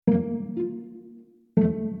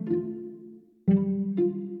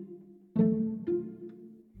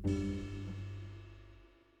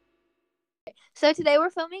So today we're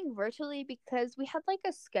filming virtually because we had like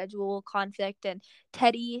a schedule conflict and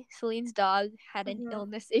Teddy, Celine's dog, had an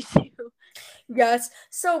illness issue. Yes.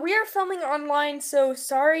 So we are filming online, so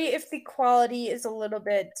sorry if the quality is a little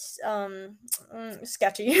bit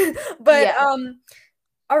sketchy. But Yeah.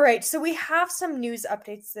 all right, so we have some news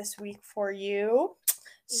updates this week for you. Yeah,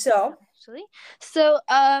 So, actually. So,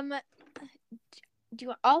 I'll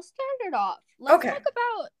start it off. Let's okay. talk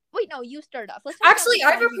about. Wait, no, you start off. Let's talk about Actually,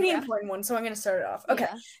 I have a Ketanji pretty Brown. important one, so I'm gonna start it off. Okay.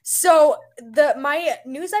 Yeah. So my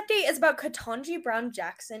news update is about Ketanji Brown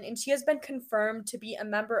Jackson, and she has been confirmed to be a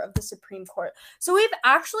member of the Supreme Court. So we've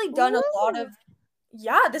actually done a lot Ooh. of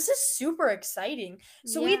yeah, this is super exciting.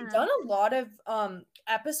 So we've Yeah. done a lot of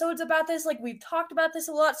episodes about this. Like we've talked about this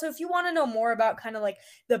a lot. So if you want to know more about kind of like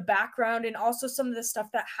the background and also some of the stuff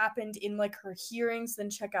that happened in like her hearings, then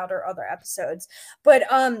check out our other episodes. But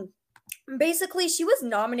basically she was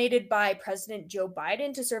nominated by President Joe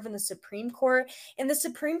Biden to serve in the Supreme Court, and the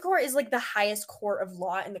Supreme Court is like the highest court of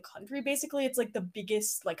law in the country. Basically it's like the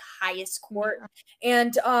biggest, like highest court. Yeah.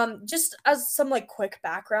 And just as some like quick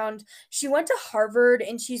background, she went to Harvard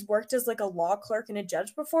and she's worked as like a law clerk and a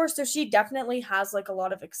judge before, so she definitely has like a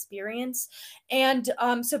lot of experience. And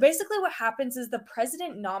so basically what happens is the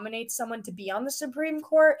president nominates someone to be on the Supreme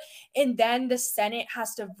Court, and then the Senate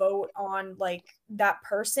has to vote on like that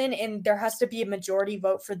person, and there has to be a majority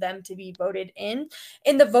vote for them to be voted in.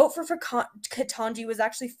 And the vote for Ketanji was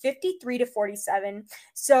actually 53 to 47.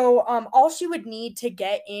 So all she would need to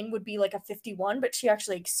get in would be like a 51, but she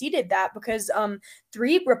actually exceeded that because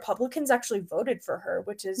 3 Republicans actually voted for her,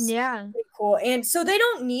 which is Yeah. pretty cool. And so they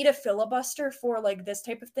don't need a filibuster for like this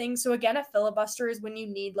type of thing. So again, a filibuster is when you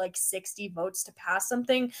need like 60 votes to pass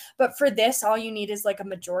something, but for this all you need is like a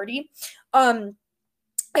majority.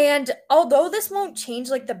 And although this won't change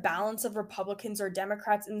like the balance of Republicans or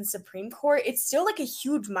Democrats in the Supreme Court, it's still like a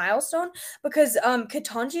huge milestone because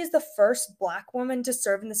Ketanji is the first Black woman to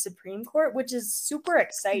serve in the Supreme Court, which is super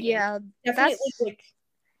exciting. Yeah. Definitely That's like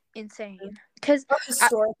insane. Because a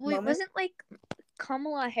historic moment. wasn't like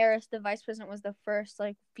Kamala Harris, the vice president, was the first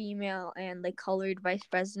like female and like colored vice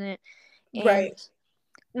president, and Right.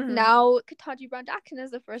 Mhm. now Ketanji Brown Jackson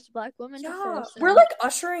is the first Black woman to Yeah, serve. we're So like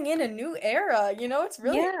ushering in a new era, it's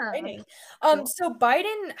really yeah, exciting. cool. So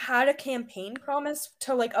Biden had a campaign promise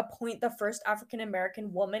to like appoint the first African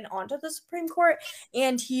American woman onto the Supreme Court,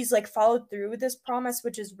 and he's like followed through with this promise,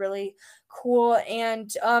 which is really cool. And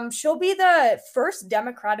she'll be the first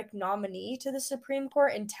Democratic nominee to the Supreme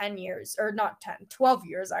Court in 10 years, or not 10, 12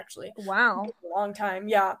 years actually. Wow. A long time,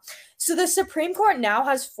 yeah. So the Supreme Court now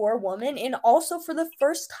has 4 women, and also for the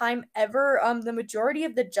first time ever, the majority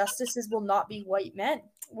of the justices will not be white men,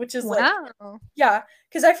 which is like, Wow. yeah,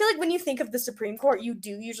 because I feel like when you think of the Supreme Court, you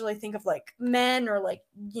do usually think of like men or like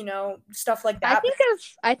stuff like I that. think of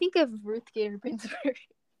I think of Ruth Bader Ginsburg.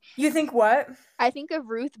 You think what? I think of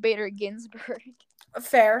Ruth Bader Ginsburg.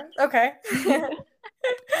 Fair, okay.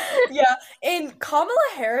 Yeah, and Kamala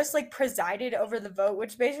Harris like presided over the vote,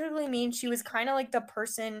 which basically means she was kind of like the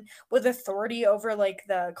person with authority over like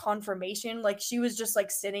the confirmation. Like she was just like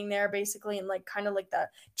sitting there basically and like kind of like the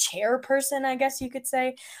chairperson, I guess you could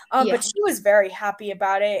say. Yeah. But she was very happy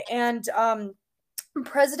about it. And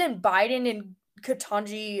President Biden and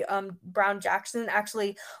Ketanji Brown Jackson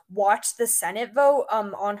actually watched the Senate vote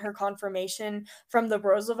on her confirmation from the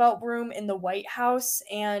Roosevelt Room in the White House,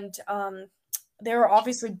 and they were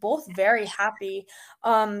obviously both very happy.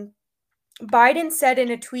 Um, Biden said in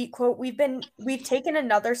a tweet, quote, we've taken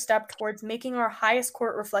another step towards making our highest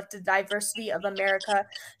court reflect the diversity of America.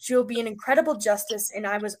 She will be an incredible justice, and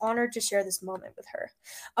I was honored to share this moment with her.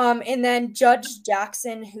 And then Judge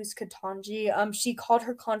Jackson, who's Ketanji, she called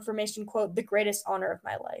her confirmation, quote, the greatest honor of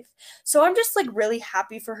my life. So I'm just like really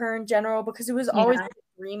happy for her in general because it was always Yeah.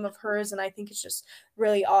 a dream of hers, and I think it's just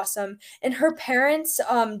really awesome. And her parents,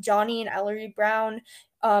 Johnny and Ellery Brown,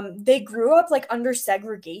 they grew up like under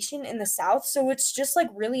segregation in the South, so it's just like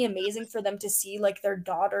really amazing for them to see like their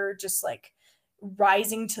daughter just like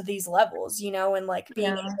rising to these levels, and like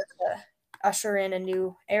being able Yeah. to usher in a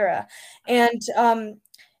new era. And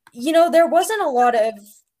there wasn't a lot of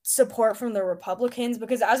support from the Republicans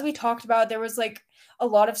because, as we talked about, there was like a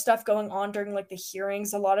lot of stuff going on during like the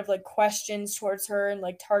hearings, a lot of like questions towards her and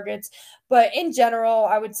like targets. But in general,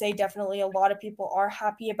 I would say definitely a lot of people are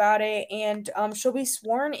happy about it. And she'll be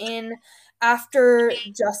sworn in after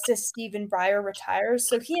Justice Stephen Breyer retires.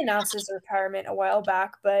 So he announced his retirement a while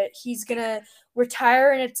back, but he's gonna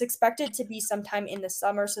retire, and it's expected to be sometime in the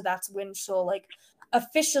summer. So that's when she'll like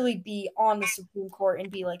officially be on the Supreme Court and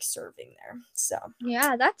be like serving there. So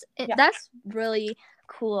Yeah, yeah. that's really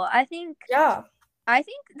cool. Yeah. I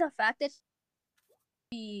think the fact that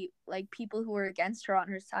the like people who were against her on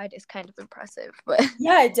her side is kind of impressive. But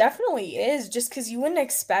Yeah, it definitely is, just because you wouldn't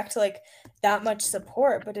expect like that much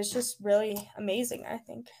support, but it's just really amazing, I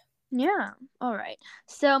think. yeah, all right.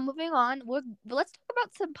 So moving on, let's talk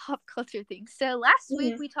about some pop culture things. So last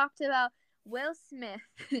week Mhm. we talked about Will Smith.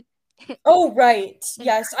 Oh, right. And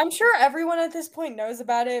Yes, I'm sure everyone at this point knows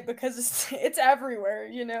about it because it's everywhere,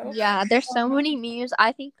 you know? yeah, there's so many memes.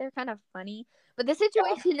 I think they're kind of funny, but the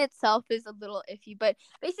Yeah. situation itself is a little iffy. But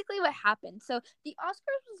basically, what happened? So the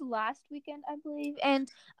Oscars was last weekend, I believe, and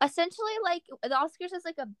essentially, like the Oscars is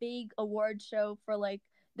like a big award show for like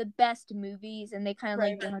the best movies, and they kind of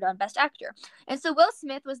like Right. dinner on best actor. And so Will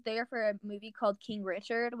Smith was there for a movie called King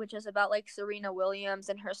Richard, which is about like Serena Williams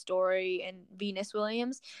and her story and Venus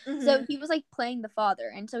Williams. So Mhm. he was like playing the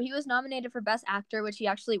father, and so he was nominated for best actor, which he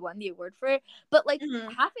actually won the award for. But like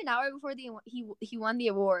Mhm. half an hour before he won the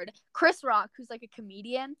award, Chris Rock, who's like a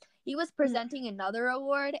comedian, he was Mhm. presenting another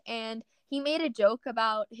award, and he made a joke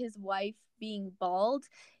about his wife being bald,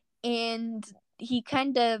 and he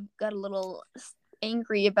kind of got a little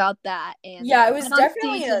angry about that and Yeah, it was went on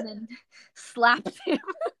definitely stage a and then slapped him.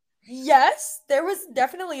 yes, there was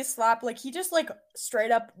definitely a slap. Like he just like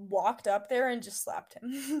straight up walked up there and just slapped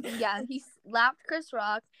him. Yeah, he slapped Chris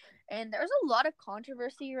Rock, and there was a lot of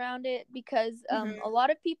controversy around it because Mhm. a lot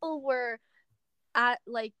of people were at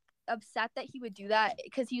like upset that he would do that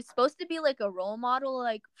because he's supposed to be like a role model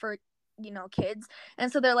like for kids,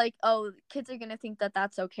 and so they're like, oh, kids are gonna think that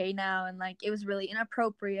that's okay now, and like it was really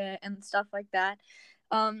inappropriate and stuff like that.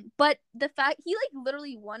 But the fact he like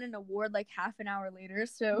literally won an award like half an hour later,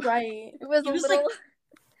 so Right. it was He a was like little.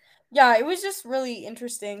 yeah, it was just really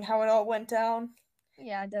interesting how it all went down.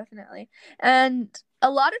 Yeah, definitely. And a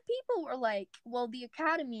lot of people were like, well, the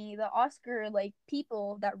Academy, the Oscar, like,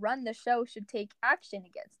 people that run the show should take action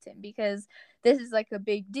against him because this is like a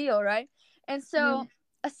big deal, right? And so Mhm.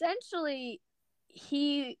 essentially,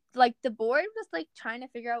 like, the board was like trying to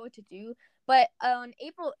figure out what to do. But on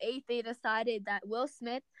April 8th, they decided that Will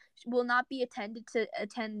Smith will not be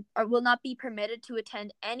permitted to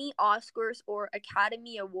attend any Oscars or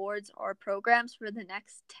Academy Awards or programs for the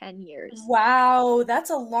next 10 years. Wow, that's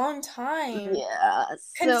a long time. Yeah, so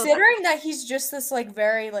Considering that he's just this like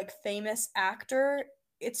very like famous actor,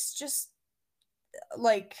 it's just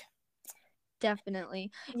like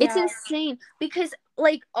definitely. It's yeah. insane because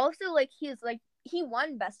like also like he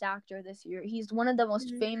won best actor this year. He's one of the most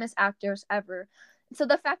Mhm. famous actors ever. So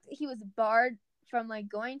the fact that he was barred from like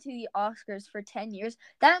going to the Oscars for 10 years,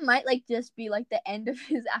 that might like just be like the end of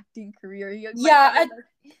his acting career. He might Yeah, never like.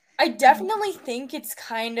 I definitely think it's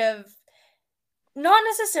kind of not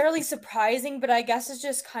necessarily surprising, but I guess it's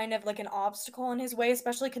just kind of like an obstacle in his way,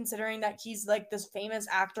 especially considering that he's like this famous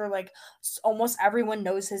actor, like almost everyone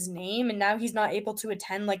knows his name, and now he's not able to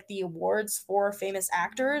attend like the awards for famous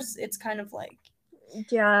actors. It's kind of like,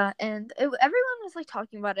 Yeah, and everyone was like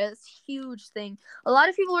talking about it. It's a huge thing. A lot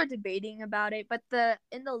of people were debating about it, but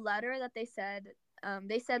in the letter that they said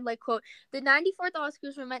like, quote, the 94th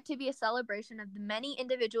Oscars were meant to be a celebration of the many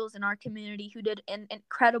individuals in our community who did an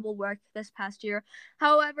incredible work this past year.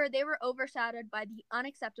 However, they were overshadowed by the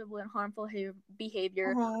unacceptable and harmful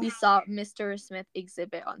behavior uh we saw Mr. Smith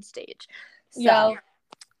exhibit on stage. yeah. So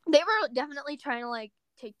they were definitely trying to like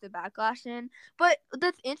take the backlash in. But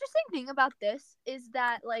the interesting thing about this is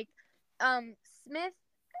that like um Smith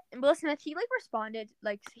Will Smith, he like responded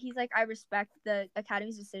like he's like, I respect the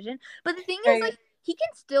Academy's decision. But the thing is Right. like he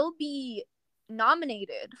can still be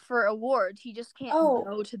nominated for awards. He just can't Oh,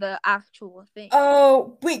 go to the actual thing.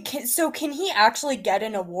 oh, wait, can he actually get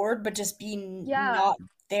an award but just be Yeah. not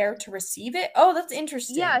there to receive it? Oh, that's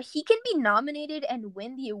Yeah, interesting. he can be nominated and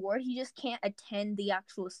win the award. He just can't attend the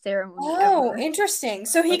actual ceremony Oh, ever. interesting.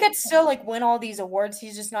 So he Like, could still like win all these awards.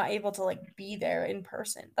 He's just not able to like be there in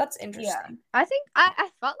person. That's yeah, interesting. I think I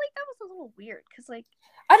felt like that was a little weird because like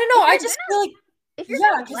I don't know. if I you're just gonna feel like if you're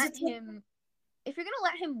yeah, gonna because let it's like him if you're gonna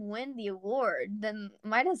let him win the award, then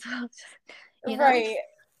might as well just, you know? right.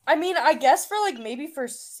 I mean, I guess for like maybe for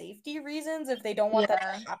safety reasons if they don't want that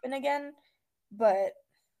Yeah. to happen again. But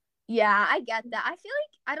Yeah, I get that. I feel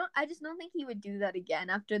like I just don't think he would do that again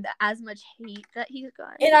after the as much hate that he's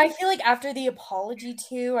gotten. and I feel like after the apology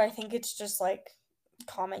too, I think it's just like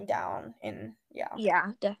calming down and yeah.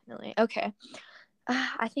 Yeah, definitely. Okay.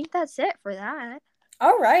 I think that's it for that.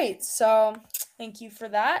 All right. So, thank you for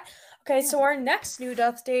that. Okay, Yeah. so our next news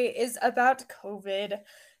update is about COVID.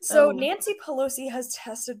 So, Oh. Nancy Pelosi has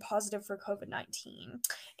tested positive for COVID-19.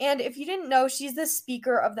 And if you didn't know, she's the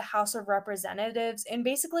Speaker of the House of Representatives. And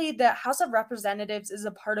basically, the House of Representatives is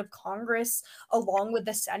a part of Congress along with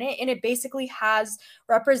the Senate. And it basically has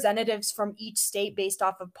representatives from each state based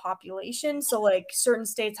off of population. So, like, certain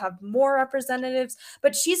states have more representatives,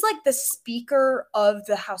 but she's like the Speaker of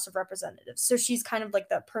the House of Representatives. So, she's kind of like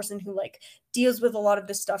the person who, like, deals with a lot of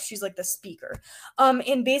this stuff. She's like the Speaker.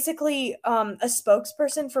 And basically, a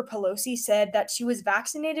spokesperson for Pelosi said that she was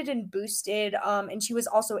vaccinated and boosted, and she was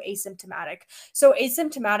also asymptomatic. So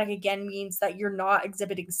asymptomatic again means that you're not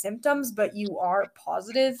exhibiting symptoms, but you are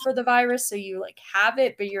positive for the virus. So you like have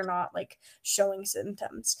it, but you're not like showing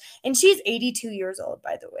symptoms. And she's 82 years old,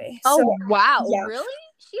 by the way. So Oh wow, yeah, really?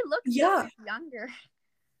 She looks so yeah, much younger.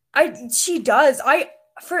 she does. I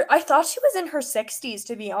thought she was in her 60s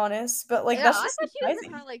to be honest, but like Yeah, that's I just thought she was in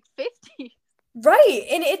surprising. her like 50s. Right.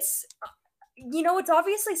 And it's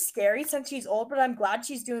obviously scary since she's old, but I'm glad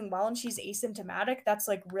she's doing well and she's asymptomatic. That's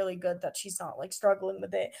like really good that she's not like struggling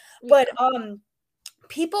with it. But Yeah.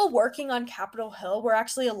 people working on Capitol Hill were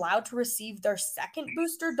actually allowed to receive their second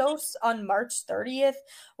booster dose on March 30th,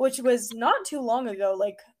 which was not too long ago,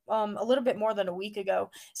 like a little bit more than a week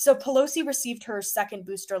ago. So Pelosi received her second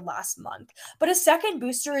booster last month. But a second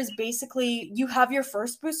booster is basically you have your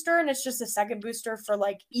first booster and it's just a second booster for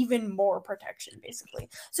like even more protection, basically.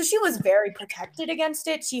 So she was very protected against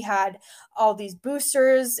it. She had all these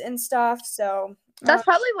boosters and stuff. So That's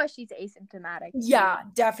probably why she's asymptomatic too. yeah,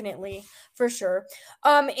 definitely, for sure.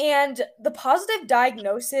 And the positive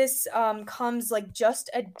diagnosis comes like just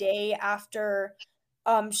a day after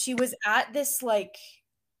she was at this like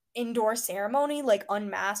indoor ceremony, like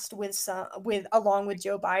unmasked with along with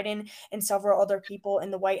Joe Biden and several other people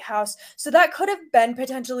in the White House. So that could have been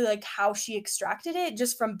potentially like how she extracted it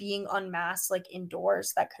just from being unmasked like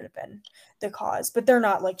indoors. That could have been the cause, but they're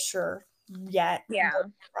not like sure yet Yeah.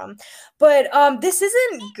 from. But this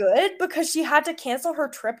isn't good because she had to cancel her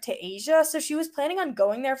trip to Asia. So she was planning on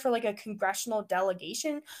going there for like a congressional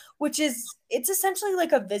delegation, which is it's essentially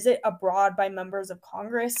like a visit abroad by members of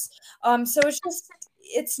Congress. So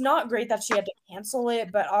it's not great that she had to cancel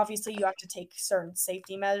it, but obviously you have to take certain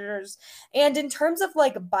safety measures. And in terms of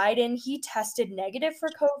like Biden, he tested negative for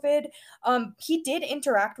COVID. He did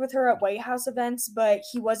interact with her at White House events, but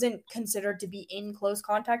he wasn't considered to be in close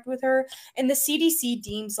contact with her. And the CDC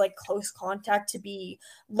deems like close contact to be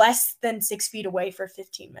less than 6 feet away for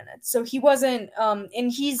 15 minutes. So he wasn't,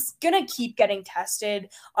 and he's gonna keep getting tested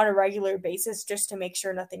on a regular basis just to make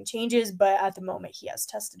sure nothing changes. But at the moment, he has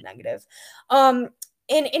tested negative.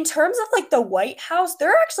 And in terms of like the White House, there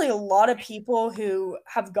are actually a lot of people who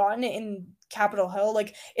have gotten it in Capitol Hill.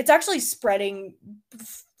 Like it's actually spreading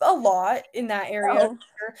a lot in that area. Oh.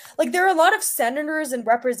 Like there are a lot of senators and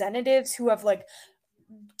representatives who have like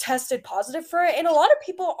tested positive for it, and a lot of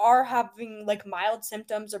people are having like mild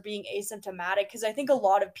symptoms or being asymptomatic because I think a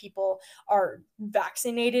lot of people are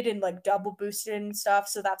vaccinated and like double boosted and stuff,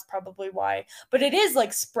 so that's probably why. But it is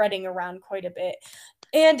like spreading around quite a bit.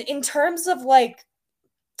 And in terms of like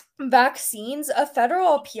vaccines, a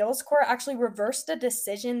federal appeals court actually reversed a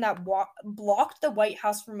decision that blocked the White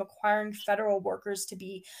House from requiring federal workers to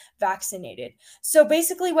be vaccinated. So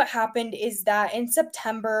basically, what happened is that in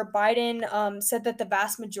September, Biden said that the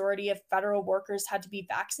vast majority of federal workers had to be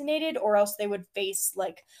vaccinated or else they would face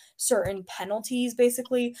like certain penalties,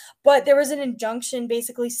 basically. But there was an injunction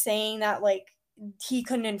basically saying that like he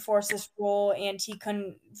couldn't enforce this rule and he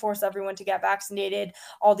couldn't force everyone to get vaccinated,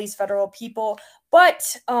 all these federal people.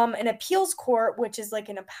 But an appeals court, which is like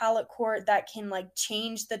an appellate court that can like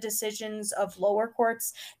change the decisions of lower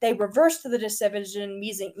courts, they reversed the decision,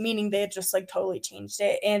 meaning they just like totally changed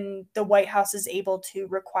it. And the White House is able to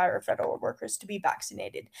require federal workers to be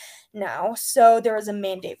vaccinated now. So there is a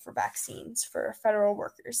mandate for vaccines for federal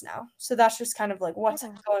workers now. So that's just kind of like what's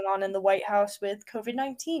going on in the White House with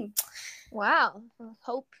COVID-19. Wow.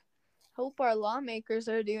 Hope our lawmakers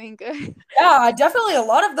are doing good. Yeah, definitely a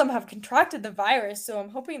lot of them have contracted the virus, so I'm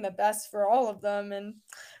hoping the best for all of them and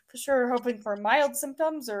for sure hoping for mild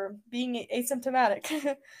symptoms or being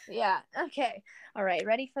asymptomatic. Yeah. Okay. All right.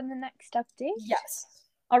 Ready for the next update? Yes.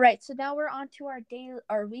 All right, so now we're on to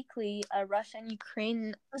our weekly Russia and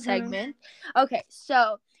Ukraine segment. Okay,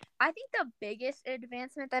 so I think the biggest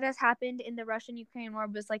advancement that has happened in the Russian-Ukraine war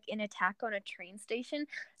was like an attack on a train station.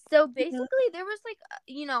 So basically, there was like,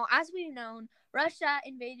 as we've known, Russia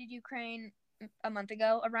invaded Ukraine a month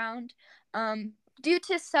ago around, due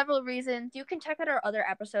to several reasons. You can check out our other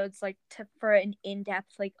episodes for an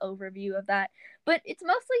in-depth like overview of that. But it's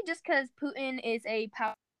mostly just because Putin is a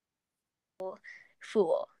powerful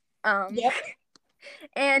fool. Yep.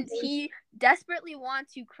 and he desperately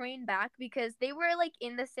wants Ukraine back because they were like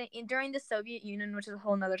during the Soviet Union, which is a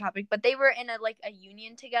whole nother topic, but they were in a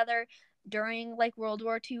union together during like World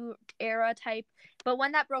War II era type. But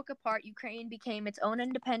when that broke apart, Ukraine became its own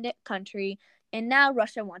independent country, and now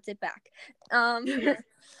Russia wants it back.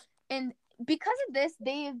 And because of this,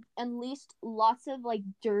 they've unleashed lots of like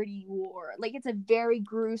dirty war. Like it's a very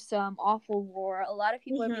gruesome, awful war. A lot of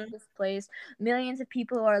people are being displaced. Millions of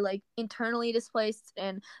people are like internally displaced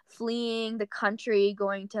and fleeing the country,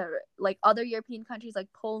 going to like other European countries like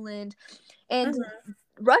Poland. And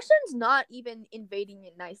Russians not even invading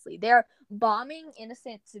it nicely. They're bombing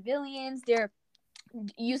innocent civilians. They're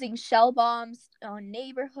using shell bombs on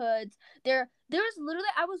neighborhoods. There's literally,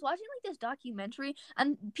 I was watching like this documentary,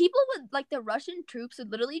 and people would like the Russian troops would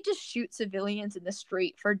literally just shoot civilians in the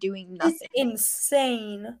street for doing nothing. It's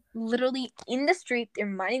insane. Literally in the street, they're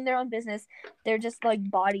minding their own business. They're just like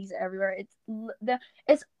bodies everywhere.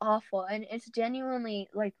 It's awful, and it's genuinely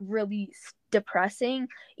like really depressing.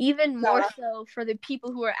 Even more so for the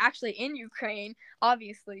people who are actually in Ukraine,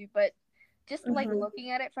 obviously, but just like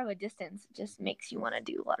looking at it from a distance just makes you want to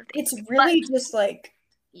do a lot of things. It's really just like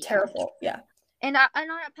terrible. Yeah. And I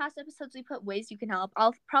know at past episodes we put ways you can help.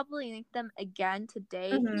 I'll probably link them again today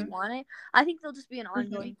if you want it. I think they'll just be an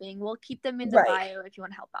ongoing thing. We'll keep them in the bio if you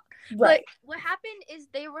want to help out. But what happened is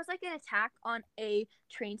there was like an attack on a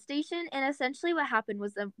train station, and essentially what happened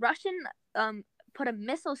was the Russian put a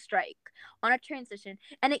missile strike on a train station,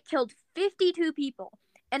 and it killed 52 people.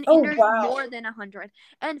 And injured more than 100.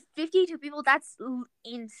 And 52 people, that's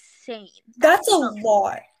insane. That's a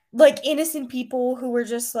lot. Like, innocent people who were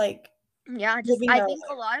just, like... Yeah, I think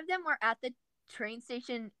a lot of them were at the train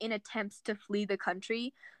station in attempts to flee the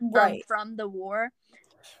country from the war.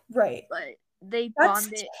 Right. But they bombed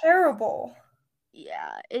it. That's terrible.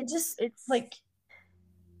 Yeah, it's like...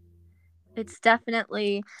 It's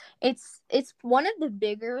definitely it's one of the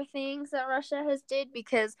bigger things that Russia has did,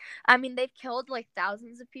 because I mean they've killed like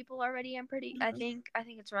thousands of people already. I think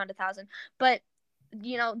it's around 1,000, but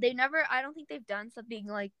you know I don't think they've done something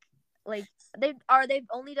like they've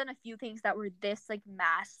only done a few things that were this like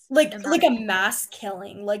mass like a mass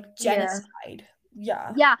killing, like genocide.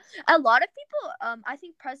 Yeah, a lot of people, I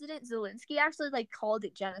think President Zelensky actually like called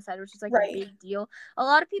it genocide, which is like a big deal. A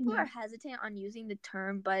lot of people are hesitant on using the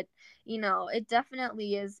term, but you know it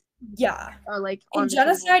definitely is. Or like on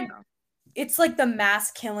genocide, it's like the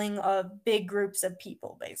mass killing of big groups of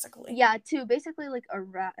people, basically. Yeah, to basically like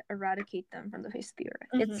eradicate them from the face of the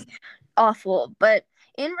earth. It's awful. But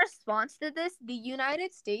in response to this, the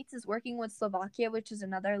United States is working with Slovakia, which is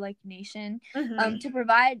another like nation, to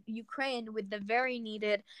provide Ukraine with the very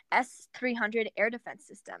needed S-300 air defense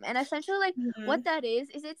system. And essentially, like what that is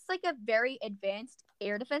it's like a very advanced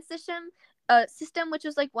air defense system, which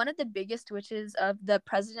is like one of the biggest wishes of the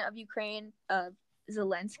president of Ukraine,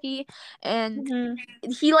 Zelensky, and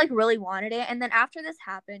he like really wanted it. And then after this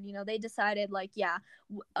happened, you know, they decided like,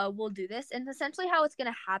 we'll do this. And essentially how it's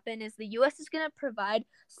gonna happen is the US is gonna provide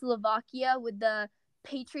Slovakia with the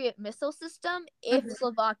Patriot missile system if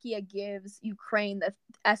Slovakia gives Ukraine the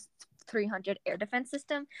S-300 air defense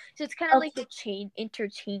system. So it's kind of like a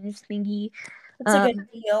interchange thingy. It's like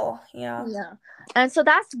a deal. Yeah. And so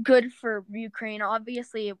that's good for Ukraine.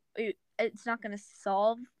 Obviously it's not gonna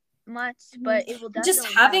solve much, but it will definitely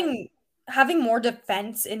just having more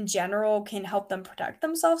defense in general can help them protect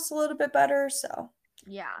themselves a little bit better. So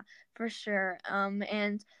yeah, for sure.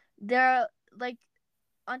 And they're like,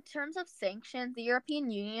 on terms of sanctions, the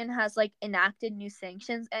European Union has like enacted new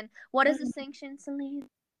sanctions. And what is a sanction, Celine?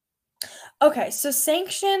 Okay, so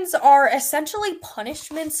sanctions are essentially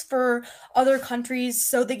punishments for other countries.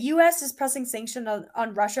 So the US is pressing sanctions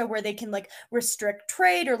on Russia, where they can like restrict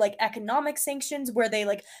trade, or like economic sanctions where they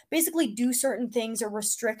like basically do certain things or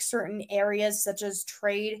restrict certain areas such as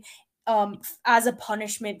trade, as a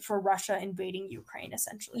punishment for Russia invading Ukraine,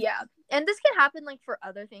 essentially. Yeah. And this can happen like for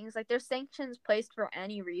other things. Like there's sanctions placed for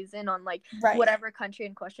any reason on like whatever country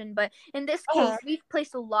in question. But in this case, we've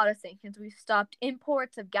placed a lot of sanctions. We've stopped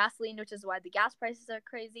imports of gasoline, which is why the gas prices are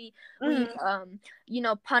crazy. We've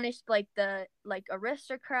punished like the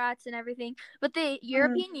aristocrats and everything. But the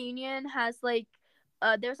European Union has like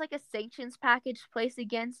there's like a sanctions package placed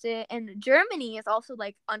against it, and Germany is also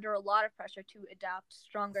like under a lot of pressure to adopt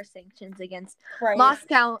stronger sanctions against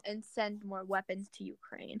Moscow and send more weapons to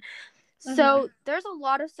Ukraine. So there's a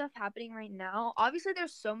lot of stuff happening right now. Obviously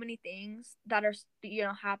there's so many things that are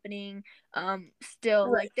happening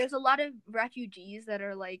still. Like there's a lot of refugees that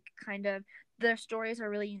are like kind of, their stories are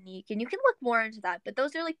really unique, and you can look more into that, but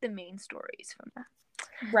those are like the main stories from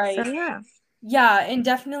that. So yeah. Yeah, and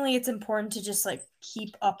definitely it's important to just like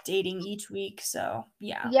keep updating each week. So,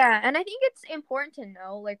 yeah. Yeah, and I think it's important to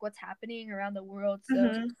know like what's happening around the world so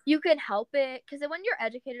Hmm. you can help it because when you're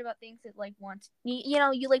educated about things it like wants you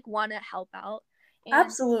know you like want to help out and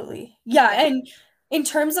Absolutely. Yeah, yeah. and in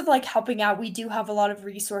terms of like helping out, we do have a lot of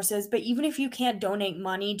resources, but even if you can't donate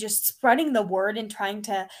money, just spreading the word and trying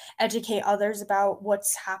to educate others about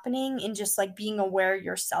what's happening and just like being aware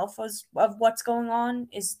yourself of what's going on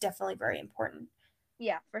is definitely very important.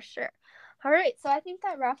 Yeah, for sure. All right, so I think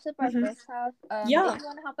that wraps up our Hmm. first half. If Yeah. you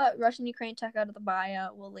want to help out Russian Ukraine, check out the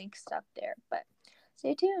bio. We'll link stuff there. But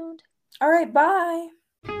stay tuned. All right, bye.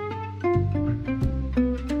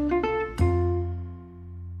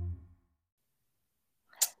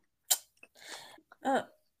 Uh,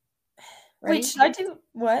 wait, Ready? should I do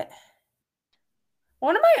what?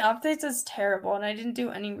 One of my updates is terrible and I didn't do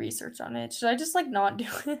any research on it. Should I just like not do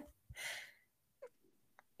it?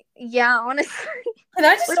 Yeah, honestly. Can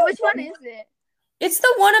I just Wait, do which one one? is it? It's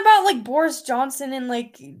the one about like Boris Johnson and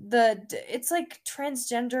like it's like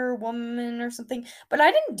transgender woman or something. But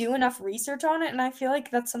I didn't do enough research on it and I feel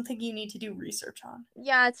like that's something you need to do research on.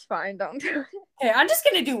 Yeah, it's fine. Don't do it. Okay, I'm just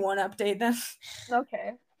gonna do one update then.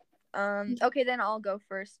 Okay. Okay, then I'll go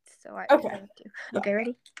first. So I Okay. have to. Yeah. Okay,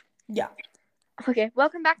 ready? Yeah. Okay,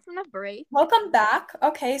 welcome back from the break. Welcome back.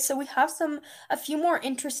 Okay, so we have a few more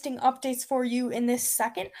interesting updates for you in this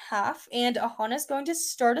second half, and Ahana's going to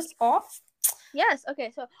start us off. Yes.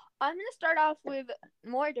 Okay, so I'm gonna start off with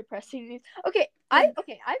more depressing news. Okay, Yeah. I've been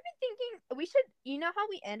thinking we should. You know how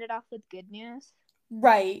we ended off with good news?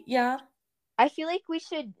 Right, yeah. I feel like we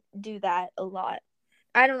should do that a lot.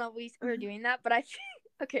 I don't know if we're Mhm. doing that, but I feel,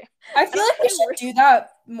 okay. I I feel don't like we say should we're do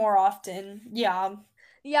that more often. Yeah.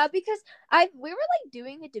 yeah, because I we were like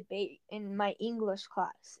doing a debate in my English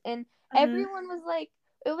class and Hmm. everyone was like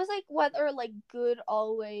it was like whether like good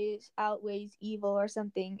always outweighs evil or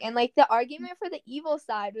something. And like the argument for the evil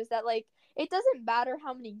side was that like it doesn't matter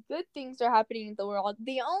how many good things are happening in the world.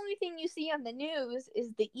 The only thing you see on the news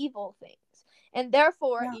is the evil things. And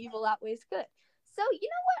therefore Yeah. evil outweighs good. So you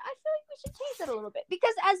know what? I feel like we should change that a little bit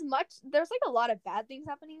because as much there's like a lot of bad things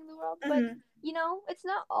happening in the world, but Hmm. you know, it's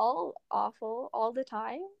not all awful all the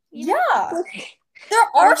time, you know? Yeah. There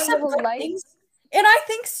are There's a some little good light. things. And I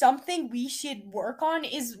think something we should work on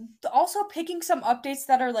is also picking some updates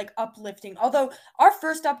that are like uplifting. Although our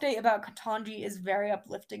first update about Ketanji is very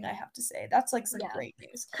uplifting, I have to say. That's like some Yeah. great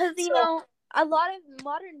news. Because, you So, know, a lot of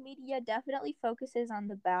modern media definitely focuses on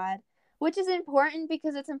the bad, which is important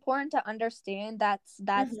because it's important to understand that's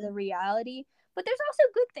the mhm. reality. But there's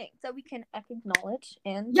also good things that we can acknowledge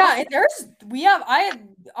and Yeah, talk and about. there's we have I have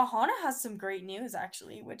Ahana has some great news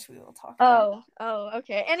actually, which we will talk about.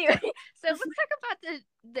 Okay. Anyway, so let's talk about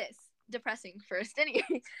this depressing first. Anyway,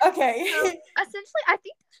 Okay. so essentially, I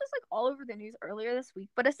think this was like all over the news earlier this week,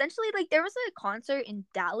 but essentially, like there was a concert in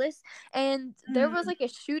Dallas, and there was Mhm. like a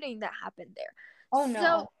shooting that happened there. Oh So,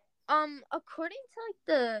 no. according to like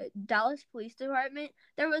the Dallas Police Department,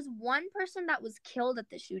 there was one person that was killed at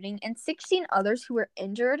the shooting and 16 others who were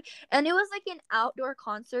injured, and it was like an outdoor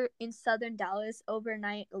concert in southern Dallas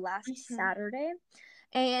overnight last Mhm. Saturday.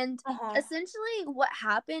 And Uh-huh. essentially what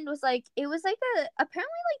happened was like it was like a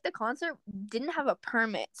apparently like the concert didn't have a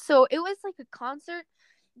permit. So it was like a concert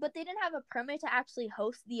but they didn't have a permit to actually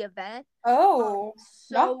host the event. Oh,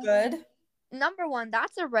 not So good. number one,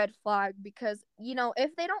 that's a red flag because you know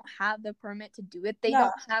if they don't have the permit to do it, they Yeah.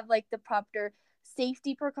 don't have like the proper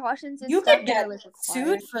safety precautions and You stuff could that get are like sued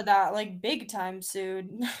required. for that, like big time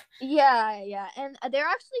sued. Yeah, and they're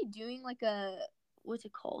actually doing like a what's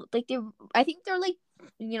it called? Like they, I think they're like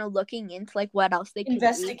you know looking into like what else they could do.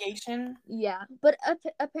 Investigation. Yeah, but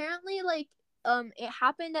apparently, like, it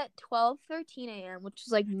happened at 12:13 a.m., which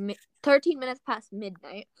is like 13 minutes past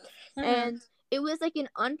midnight, Mhm. and it was like an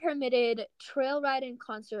unpermitted trail ride and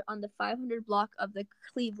concert on the 500 block of the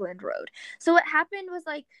Cleveland Road. So what happened was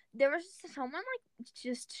like there was someone like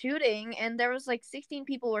just shooting, and there was like 16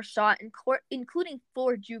 people were shot in court, including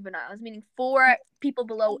four juveniles, meaning four people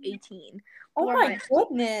below 18, Oh four my minors.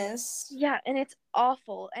 goodness. Yeah, and it's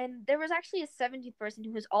awful. And there was actually a 17th person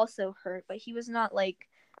who was also hurt, but he was not like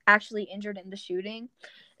actually injured in the shooting.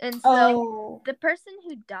 And so Oh. the person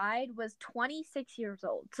who died was 26 years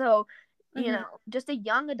old. So, you Mhm. know, just a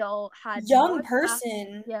young adult had Young more than half.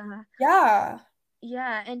 person. Yeah. Yeah.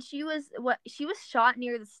 Yeah, and she was shot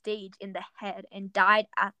near the stage in the head and died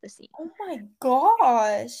at the scene. Oh my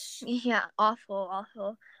gosh. Yeah, awful.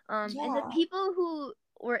 And the Yeah. people who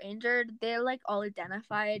were injured, they're like all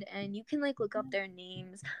identified, and you can like look up their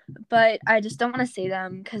names, but I just don't want to say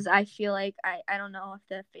them because I feel like I don't know if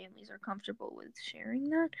the families are comfortable with sharing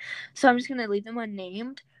that, so I'm just gonna leave them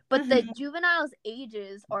unnamed. but the juveniles'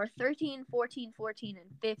 ages are 13, 14, 14,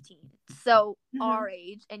 and 15. So our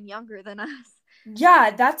age and younger than us.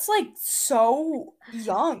 Yeah, that's like so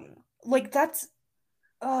young. Like that's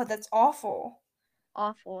awful.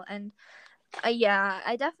 Awful. And yeah,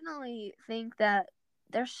 I definitely think that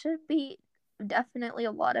there should be definitely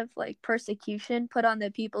a lot of like persecution put on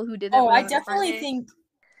the people who didn't Oh, I remove the definitely permit. think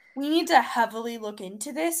we need to heavily look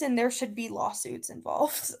into this and there should be lawsuits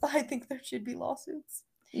involved. I think there should be lawsuits.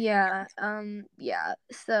 Yeah, yeah.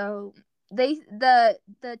 So the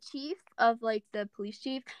chief of like the police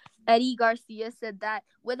chief, Eddie Garcia, said that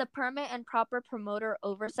with a permit and proper promoter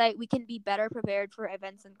oversight, we can be better prepared for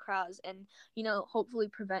events and crowds, and hopefully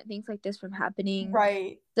prevent things like this from happening.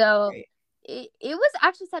 Right. So Right. it was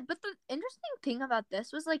actually said, but the interesting thing about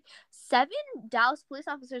this was like 7 Dallas police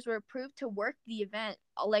officers were approved to work the event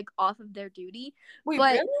like off of their duty, Wait,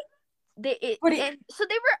 but really? and so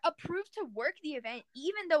they were approved to work the event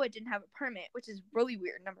even though it didn't have a permit, which is really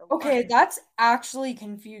weird. Number one. Okay, that's actually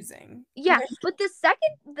confusing. Yeah, but the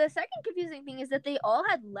second confusing thing is that they all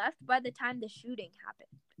had left by the time the shooting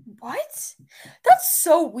happened. What? That's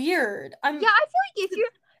so weird. Yeah, I feel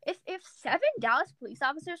like if 7 Dallas police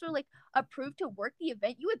officers were like approved to work the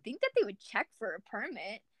event, you would think that they would check for a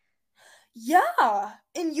permit. Yeah.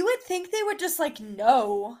 And you would think they would just like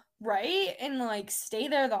know, right? And like stay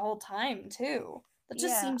there the whole time too. That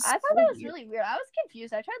just Yeah, seems I thought so that was weird. really weird. I was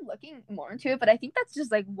confused. I tried looking more into it, but I think that's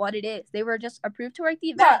just like what it is. They were just approved to work the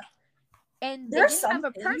Yeah, event, and they there are didn't some have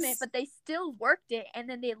a permit, things but they still worked it, and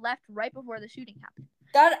then they left right before the shooting happened.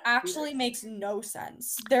 that actually makes no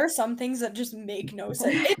sense. There are some things that just make no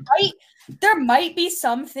sense. There might be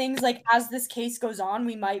some things like as this case goes on,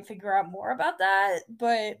 we might figure out more about that,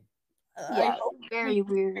 but I Yeah, hope we very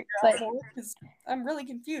weird. figure out But more because I'm really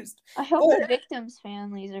confused. I hope But the victims'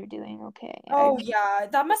 families are doing okay. oh yeah,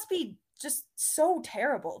 that must be just so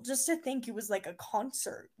terrible. Just to think it was like a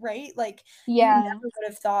concert, right? Like you never Yeah, would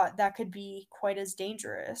have thought that could be quite as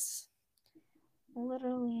dangerous.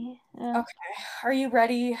 literally. Okay, are you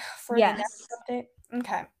ready for the next Yes. update?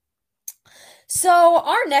 Okay. So,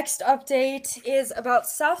 our next update is about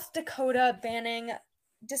South Dakota banning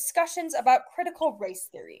discussions about critical race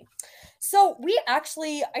theory. So,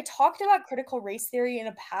 I talked about critical race theory in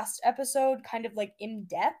a past episode, kind of like in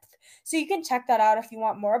depth. So, you can check that out if you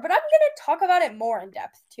want more, but I'm going to talk about it more in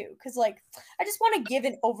depth too, because like I just want to give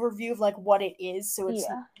an overview of like what it is so it's,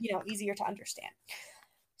 Yeah. easier to understand.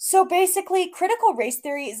 So basically, critical race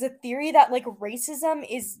theory is a theory that like racism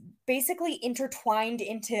is basically intertwined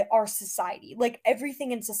into our society, like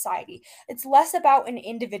everything in society. It's less about an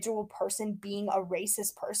individual person being a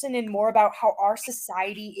racist person and more about how our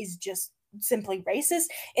society is just simply racist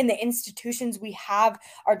and the institutions we have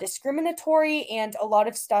are discriminatory and a lot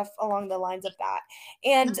of stuff along the lines of that.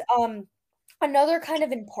 And another kind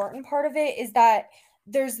of important part of it is that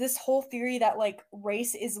there's this whole theory that like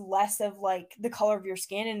race is less of like the color of your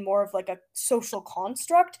skin and more of like a social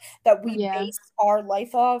construct that we Yeah. base our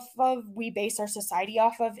life off of, we base our society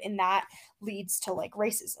off of, and that leads to like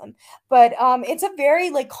racism. But it's a very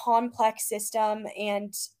like complex system,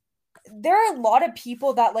 and there are a lot of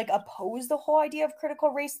people that like oppose the whole idea of critical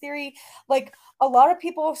race theory. Like a lot of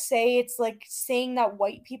people say it's like saying that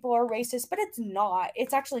white people are racist, but it's not.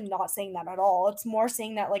 It's actually not saying that at all. It's more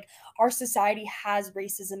saying that like our society has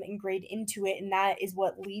racism ingrained into it, and that is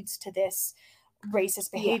what leads to this racist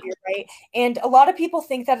Yeah. behavior, right? And a lot of people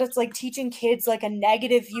think that it's like teaching kids like a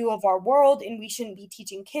negative view of our world, and we shouldn't be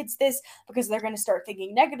teaching kids this because they're going to start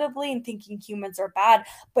thinking negatively and thinking humans are bad.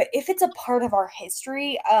 But if it's a part of our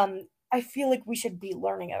history, I feel like we should be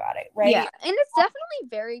learning about it, Yeah, right? and it's definitely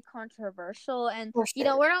very controversial, and For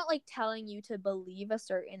sure. we're not like telling you to believe a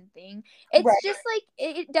certain thing. Right. It's just like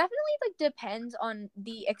it definitely like depends on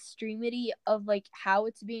the extremity of like how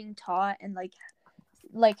it's being taught and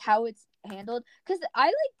like how it's handled. Because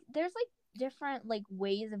there's like different like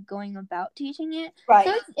ways of going about teaching it, Right.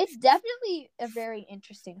 so it's definitely a very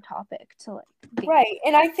interesting topic to like think. Right.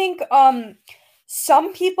 And I think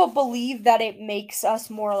some people believe that it makes us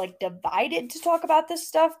more like divided to talk about this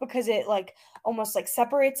stuff because it like almost like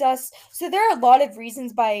separates us. So there are a lot of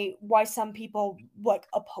reasons by why some people like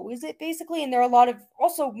oppose it basically, and there are a lot of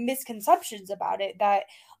also misconceptions about it that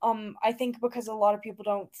I think because a lot of people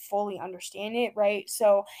don't fully understand it, right?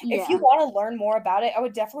 So if you Yeah. want to learn more about it, I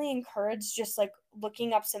would definitely encourage just like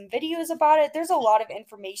looking up some videos about it. There's a lot of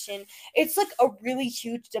information. It's like a really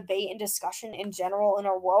huge debate and discussion in general in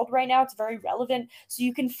our world right now. It's very relevant, so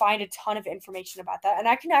you can find a ton of information about that, and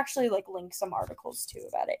I can actually like link some articles too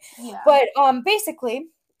about it. Yeah. But basically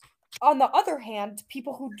on the other hand,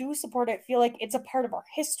 people who do support it feel like it's a part of our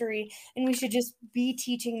history and we should just be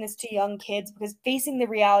teaching this to young kids because facing the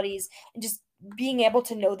realities and just being able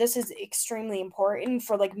to know this is extremely important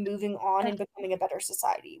for like moving on and becoming a better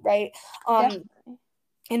society, right? Definitely.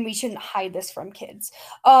 And we shouldn't hide this from kids.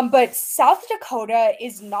 But South Dakota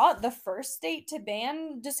is not the first state to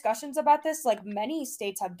ban discussions about this. Like many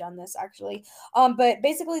states have done this actually. But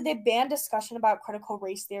basically they banned discussion about critical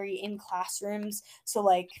race theory in classrooms. So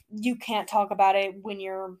like you can't talk about it when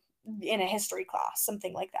you're in a history class,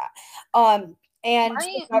 something like that. And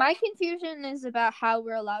my confusion is about how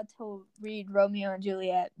we're allowed to read Romeo and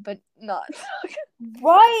Juliet, but not.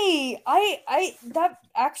 right, I that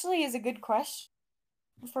actually is a good question.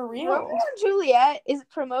 For real. Romeo and Juliet is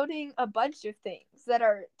promoting a bunch of things that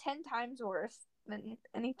are 10 times worse than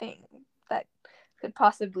anything that could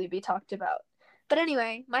possibly be talked about. But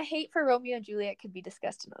anyway, my hate for Romeo and Juliet could be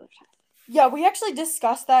discussed another time. Yeah, we actually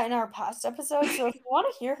discussed that in our past episode. So if you want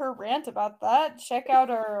to hear her rant about that, check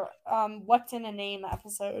out our What's in a Name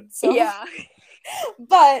episode. So yeah.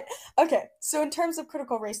 But okay, so in terms of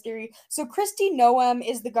critical race theory, so Kristi Noem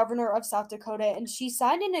is the governor of South Dakota, and she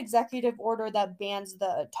signed an executive order that bans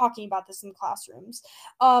the talking about this in classrooms.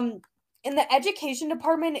 And the education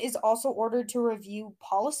department is also ordered to review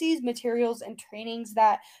policies, materials, and trainings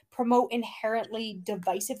that promote inherently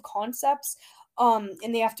divisive concepts. And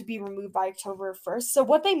they have to be removed by October 1st. So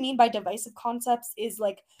what they mean by divisive concepts is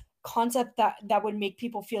like concept that would make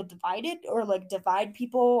people feel divided or like divide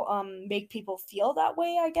people, make people feel that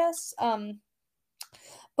way, I guess.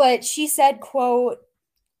 But she said, quote,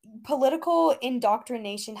 political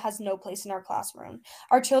indoctrination has no place in our classroom.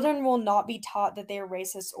 Our children will not be taught that they are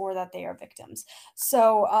racist or that they are victims.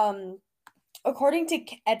 So according to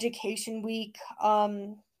Education Week,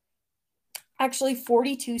 actually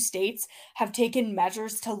 42 states have taken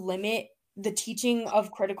measures to limit the teaching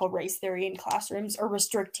of critical race theory in classrooms or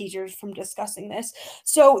restrict teachers from discussing this.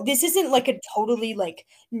 So this isn't like a totally like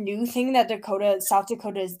new thing that South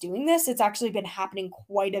Dakota is doing this. It's actually been happening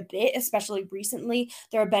quite a bit, especially recently.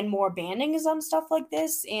 There have been more bannings on stuff like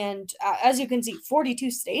this. And as you can see,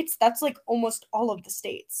 42 states, that's like almost all of the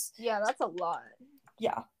states. Yeah, that's a lot.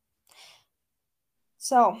 Yeah.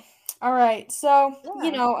 So, all right. So,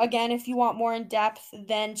 Yeah. again, if you want more in depth,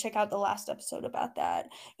 then check out the last episode about that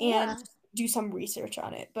and Yeah. do some research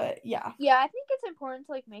on it. But yeah. Yeah, I think it's important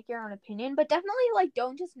to like make your own opinion, but definitely like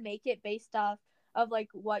don't just make it based off of like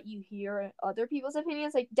what you hear other people's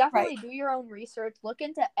opinions. Like definitely do your own research, look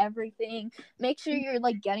into everything, make sure you're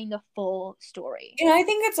like getting the full story. And I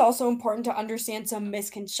think it's also important to understand some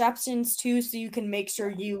misconceptions too, so you can make sure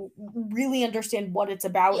you really understand what it's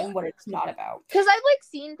about and what it's not about. Because I've like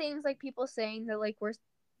seen things like people saying that like we're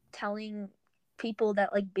telling people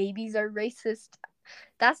that like babies are racist.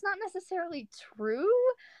 That's not necessarily true,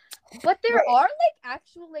 but there are like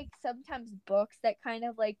actual like sometimes books that kind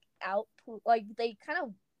of like they kind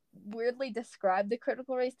of weirdly describe the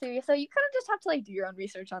critical race theory, so you kind of just have to like do your own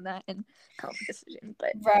research on that and come up with a decision.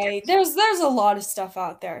 But there's a lot of stuff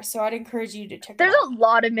out there, so I'd encourage you to check it out. There's a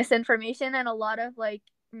lot of misinformation and a lot of like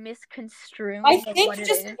misconstruing. I think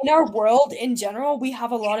just in our world in general, we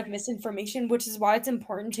have a lot of misinformation, which is why it's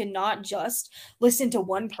important to not just listen to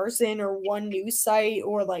one person or one news site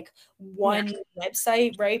or like one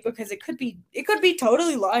website, right? Because it could be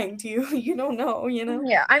totally lying to you. You don't know,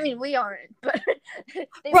 Yeah, I mean we aren't, but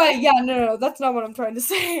right, yeah, no, that's not what I'm trying to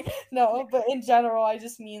say. No, but in general, I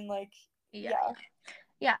just mean like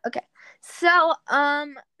yeah, okay. So,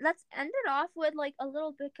 let's end it off with like a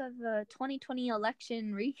little bit of a 2020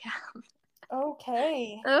 election recap.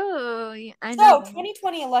 Okay. Oh, yeah, I know. know.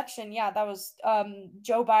 2020 election, yeah, that was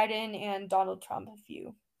Joe Biden and Donald Trump, if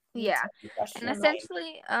you yeah. And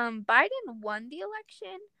essentially, Biden won the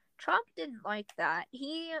election. Trump didn't like that.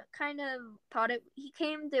 He kind of thought it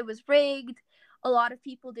was rigged. A lot of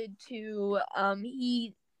people did too. A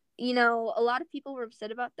lot of people were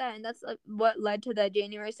upset about that, and that's what led to the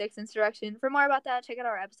January 6th insurrection. For more about that, check out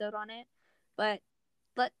our episode on it. But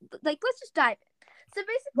let's just dive in. So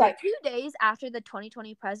basically, 2 days after the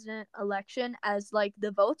 2020 president election, as like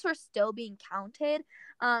the votes were still being counted,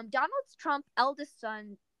 Donald Trump's eldest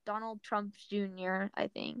son, Donald Trump Jr., I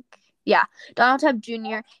think. Yeah, Donald Trump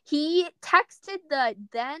Jr. He texted the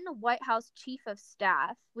then White House chief of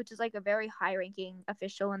staff, which is like a very high-ranking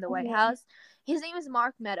official in the White House. His name is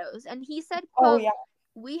Mark Meadows, and he said, quote,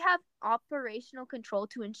 "We have operational control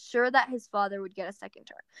to ensure that his father would get a second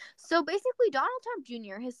term." So basically, Donald Trump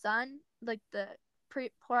Jr., his son, like the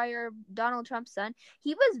prior Donald Trump's son,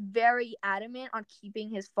 he was very adamant on keeping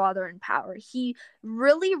his father in power. He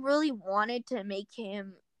really, really wanted to make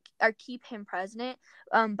him or keep him president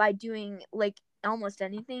by doing like almost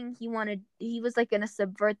anything. He was like gonna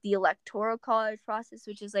subvert the electoral college process,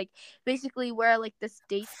 which is like basically where like the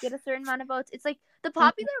states get a certain amount of votes. It's like the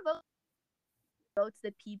popular votes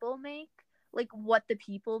that people make, like what the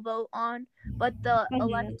people vote on, but the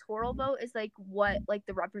electoral vote is like what like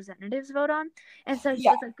the representatives vote on. And so he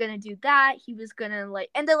was like gonna do that. He was gonna like,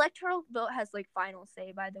 and the electoral vote has like final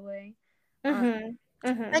say, by the way.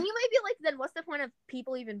 And you might be like, then what's the point of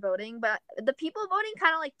people even voting? But the people voting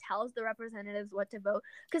kind of like tells the representatives what to vote,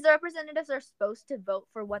 because the representatives are supposed to vote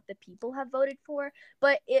for what the people have voted for.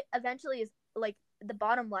 But it eventually is like, the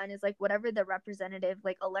bottom line is like whatever the representative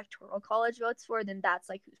like electoral college votes for, then that's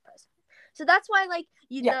like who's president. So that's why like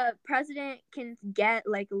the president can get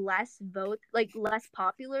like less vote, like less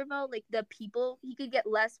popular vote, like the people, he could get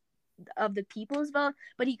less of the people's vote,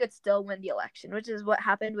 but he could still win the election, which is what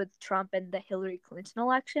happened with Trump and the Hillary Clinton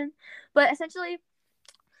election. But essentially,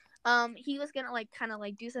 he was gonna like kind of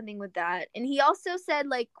like do something with that. And he also said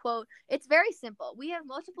like, quote, "It's very simple. We have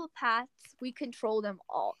multiple paths. We control them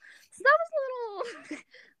all." So that was a little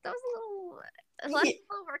that was a little less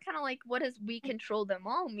over kind of like, what does "we control them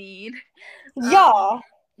all" mean? Yeah.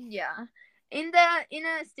 In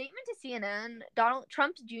a statement to CNN, Donald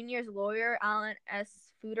Trump Jr.'s lawyer, Alan S.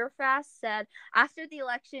 Futerfast, said after the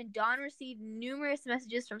election, Don received numerous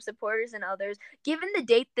messages from supporters and others. Given the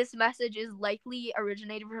date, this message is likely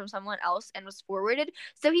originated from someone else and was forwarded.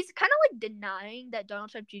 So he's kind of like denying that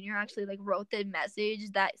Donald Trump Jr. actually like wrote the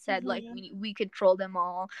message that said like we control them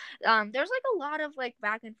all. There's like a lot of like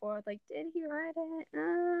back and forth. Like, did he write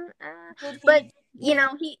it? But you know,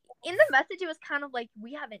 he in the message it was kind of like,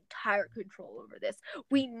 we have entire control over this.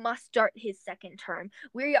 We must start his second term.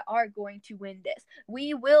 We are going to win this.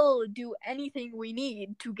 We will do anything we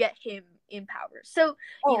need to get him in power. So,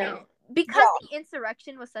 you know, because the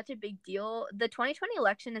insurrection was such a big deal, the 2020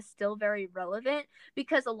 election is still very relevant,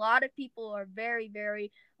 because a lot of people are very,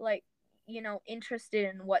 very like, you know,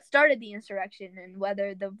 interested in what started the insurrection and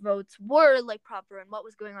whether the votes were like proper and what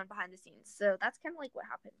was going on behind the scenes. So that's kind of like what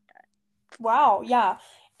happened with that. Wow, yeah.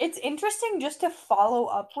 It's interesting just to follow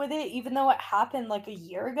up with it, even though it happened like a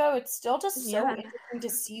year ago. It's still just so interesting to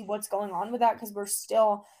see what's going on with that, because we're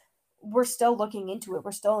still looking into it.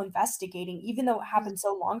 We're still investigating, even though it happened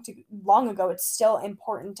so long ago. It's still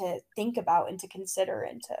important to think about and to consider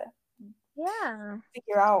and to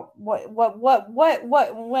figure out what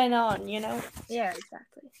went on, you know? Yeah,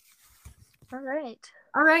 exactly.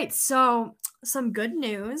 All right, so some good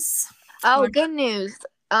news. Oh, good news.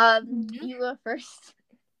 You go first.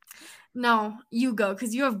 No, you go,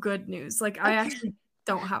 because you have good news. Like, I actually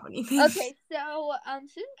don't have anything. Okay, so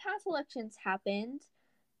student council elections happened.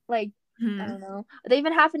 Like, I don't know. They've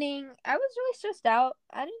been happening. I was really stressed out.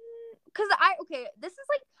 This is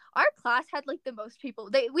like, our class had like the most people.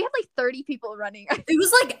 We had like 30 people running. It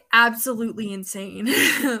was like absolutely insane.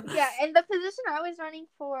 Yeah, and the position I was running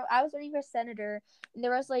for senator, and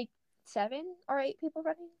there was like 7 or 8 people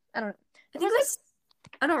running. I don't know.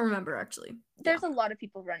 I don't remember, actually. There's a lot of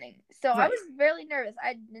people running. So I was really nervous.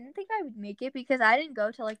 I didn't think I would make it because I didn't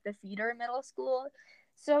go to like the feeder middle school.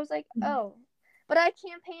 So I was like, oh. But I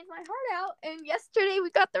campaigned my heart out, and yesterday we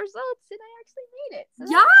got the results, and I actually made it. So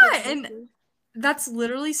and that's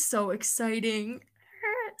literally so exciting.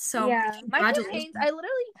 So yeah, my campaigns, I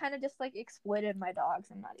literally kind of just like exploited my dogs.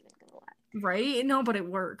 I'm not even gonna lie. Right? No, but it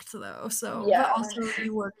worked though. So yeah, but also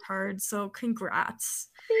you worked hard. So congrats.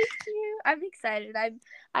 Thank you. I'm excited.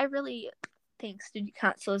 I really think student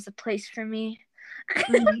council is a place for me.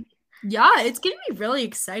 Yeah, it's gonna be really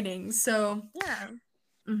exciting. So yeah.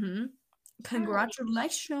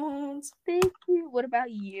 Congratulations. Thank you. What about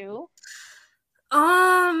you?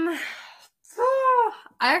 I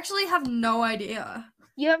actually have no idea.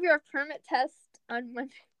 You have your permit test on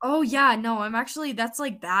Monday. Oh yeah, no, that's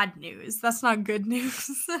like bad news. That's not good news.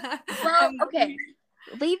 Well, okay.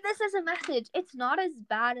 Leave this as a message. It's not as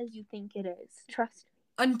bad as you think it is. Trust me.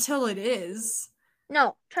 Until it is.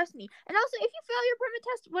 No, trust me. And also, if you fail your permit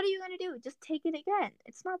test, what are you gonna do? Just take it again.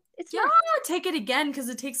 It's not. Take it again, because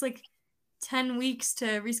it takes like 10 weeks to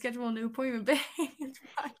reschedule a new appointment.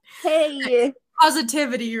 Hey,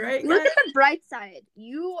 positivity, right? Look at the bright side.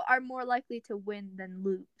 You are more likely to win than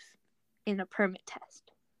lose in a permit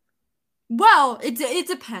test. Well, it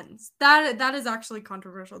depends. That is actually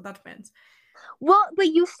controversial. That depends. Well, but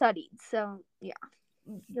you studied, so yeah,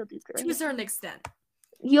 you'll do great. To a certain extent.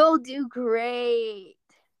 You'll do great.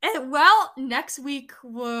 And, well, next week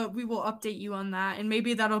we will update you on that, and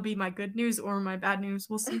maybe that'll be my good news or my bad news.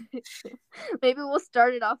 We'll see. Maybe we'll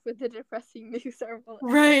start it off with the depressing news.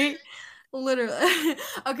 Right. Literally.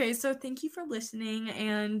 Okay, so thank you for listening,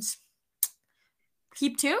 and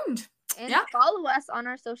keep tuned. And follow us on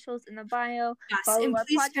our socials in the bio. Yes, follow and our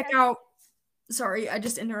please podcast. check out. Sorry, I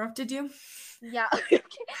just interrupted you. Yeah.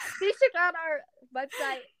 Please check out our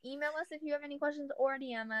website. Email us if you have any questions or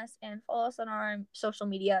DM us, and follow us on our social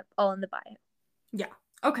media, all in the bio. Yeah.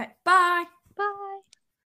 Okay. Bye. Bye.